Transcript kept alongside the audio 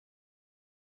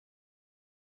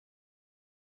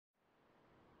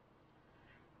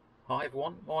Hi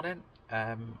everyone, morning.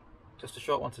 Just a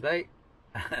short one today.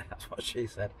 That's what she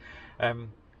said.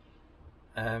 Um,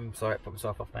 Sorry, I put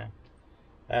myself off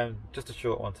now. Just a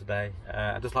short one today.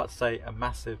 I'd just like to say a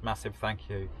massive, massive thank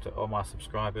you to all my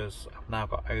subscribers. I've now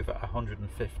got over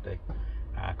 150.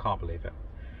 I can't believe it.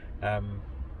 And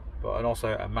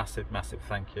also a massive, massive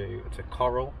thank you to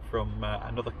Coral from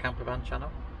another campervan channel.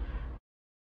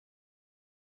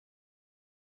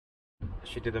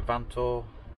 She did a van tour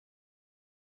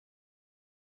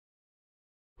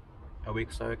a week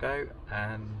or so ago,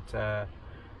 and I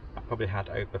probably had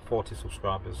over 40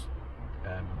 subscribers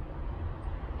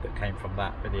that came from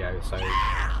that video. So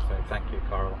thank you,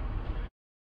 Coral.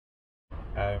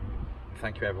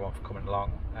 Thank you everyone for coming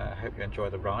along. I hope you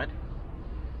enjoy the ride.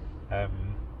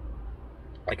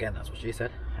 Again, that's what she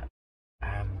said,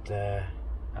 and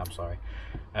I'm sorry.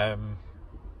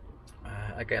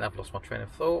 Again, I've lost my train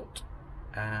of thought,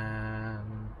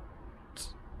 and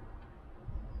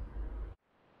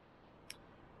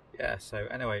yeah, so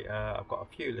anyway, I've got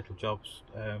a few little jobs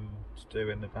to do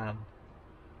in the van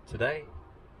today.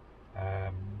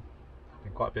 I've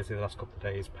been quite busy the last couple of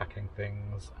days packing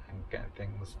things and getting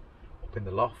things up in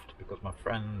the loft, because my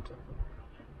friend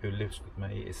who lives with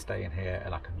me is staying here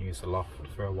and I can use the loft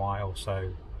for a while,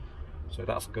 so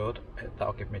that's good.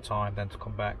 That'll give me time then to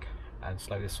come back and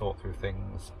slowly sort through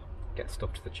things, get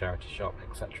stuff to the charity shop,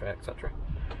 etc, etc,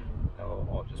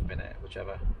 or just bin it,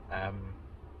 whichever.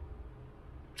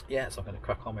 Yeah, so I'm going to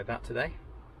crack on with that today,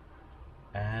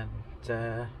 and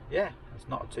yeah, it's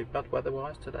not too bad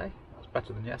weather-wise today. It's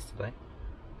better than yesterday.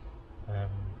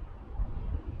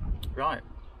 Right,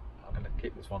 I'm going to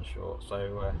keep this one short,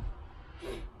 so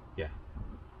yeah,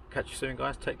 catch you soon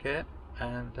guys, take care,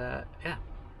 and yeah,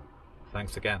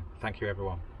 thanks again, thank you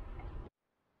everyone.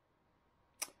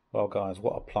 Well guys,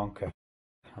 what a plonker.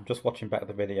 I'm just watching back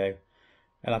the video,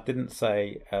 and I didn't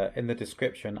say in the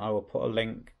description I will put a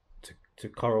link to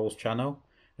Coral's channel,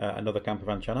 another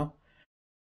campervan channel,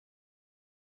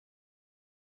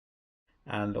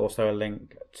 and also a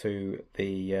link to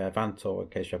the van tour in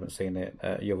case you haven't seen it.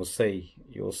 You'll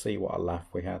see what a laugh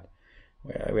we had.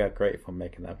 We had great fun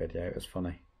making that video. It was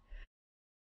funny.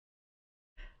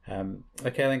 Okay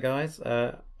then guys,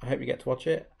 I hope you get to watch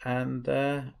it, and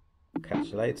catch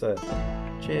you later.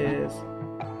 Cheers.